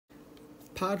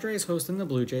Padres hosting the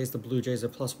Blue Jays. The Blue Jays are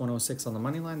plus 106 on the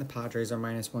money line. The Padres are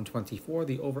minus 124.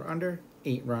 The over-under,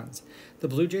 8 runs. The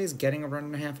Blue Jays getting a run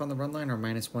and a half on the run line are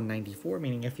minus 194,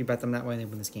 meaning if you bet them that way, they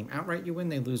win this game outright, you win.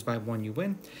 They lose by 1, you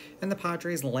win. And the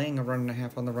Padres laying a run and a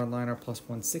half on the run line are plus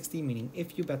 160, meaning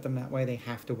if you bet them that way, they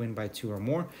have to win by 2 or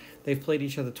more. They've played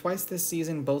each other twice this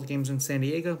season, both games in San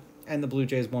Diego, and the Blue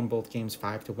Jays won both games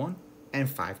 5-1 and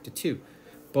 5-2.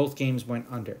 Both games went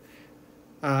under.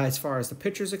 As far as the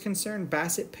pitchers are concerned,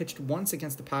 Bassett pitched once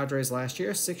against the Padres last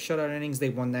year. 6 shutout innings. They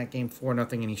won that game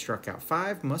 4-0, and he struck out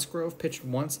 5. Musgrove pitched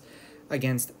once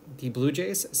against the Blue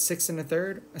Jays, 6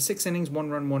 1/3. 6 innings,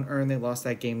 1 run, 1 earned. They lost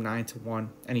that game 9-1,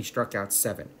 and he struck out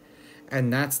 7.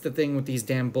 And that's the thing with these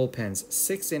damn bullpens.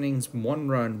 6 innings, 1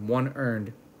 run, 1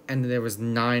 earned, and there was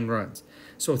 9 runs.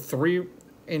 So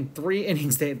in 3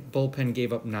 innings, the bullpen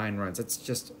gave up 9 runs. It's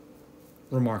just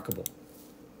remarkable.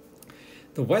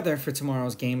 The weather for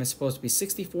tomorrow's game is supposed to be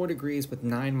 64 degrees with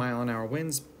 9-mile-an-hour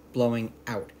winds blowing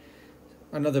out.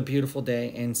 Another beautiful day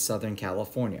in Southern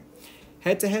California.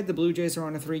 Head-to-head, the Blue Jays are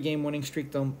on a 3-game winning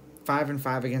streak, though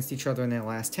 5-5 against each other in their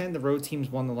last 10. The road team's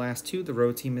won the last 2. The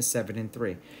road team is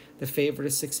 7-3. The favorite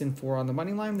is 6-4 on the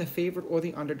money line. The favorite or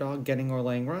the underdog getting or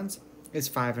laying runs is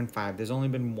 5-5. There's only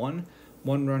been one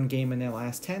one-run game in their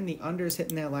last 10. The under is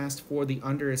hitting their last 4. The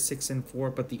under is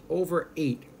 6-4, but the over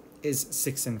 8 is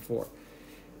 6-4.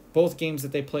 Both games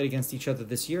that they played against each other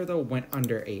this year, though, went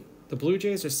under 8. The Blue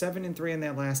Jays are 7-3 in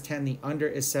their last 10. The under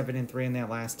is 7-3 in their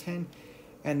last 10.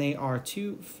 And they are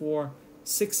 6-1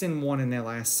 in their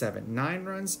last 7. 9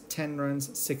 runs, 10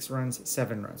 runs, 6 runs,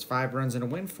 7 runs. 5 runs and a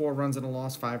win, 4 runs and a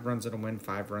loss, 5 runs and a win,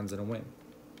 5 runs and a win.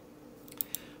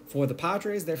 For the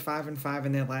Padres, they're 5-5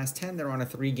 in their last 10. They're on a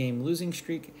 3-game losing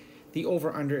streak. The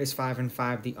over-under is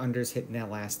 5-5. The under is hitting their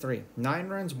last 3. 9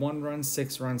 runs, 1 run,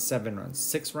 6 runs, 7 runs.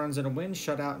 6 runs and a win,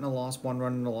 shutout and a loss, 1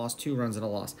 run and a loss, 2 runs and a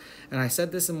loss. And I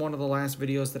said this in one of the last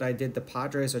videos that I did. The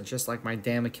Padres are just like my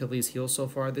damn Achilles heel so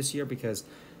far this year, because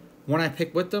when I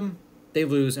pick with them, they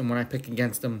lose, and when I pick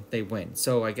against them, they win.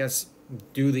 So I guess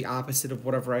do the opposite of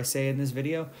whatever I say in this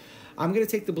video. I'm going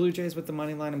to take the Blue Jays with the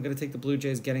money line. I'm going to take the Blue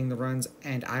Jays getting the runs,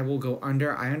 and I will go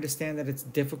under. I understand that it's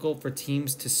difficult for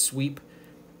teams to sweep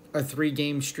a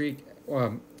 3-game streak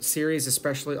series,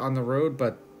 especially on the road,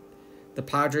 but the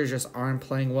Padres just aren't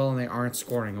playing well and they aren't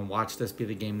scoring, and watch this be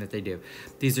the game that they do.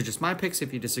 These are just my picks.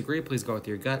 If you disagree, please go with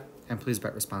your gut, and please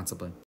bet responsibly.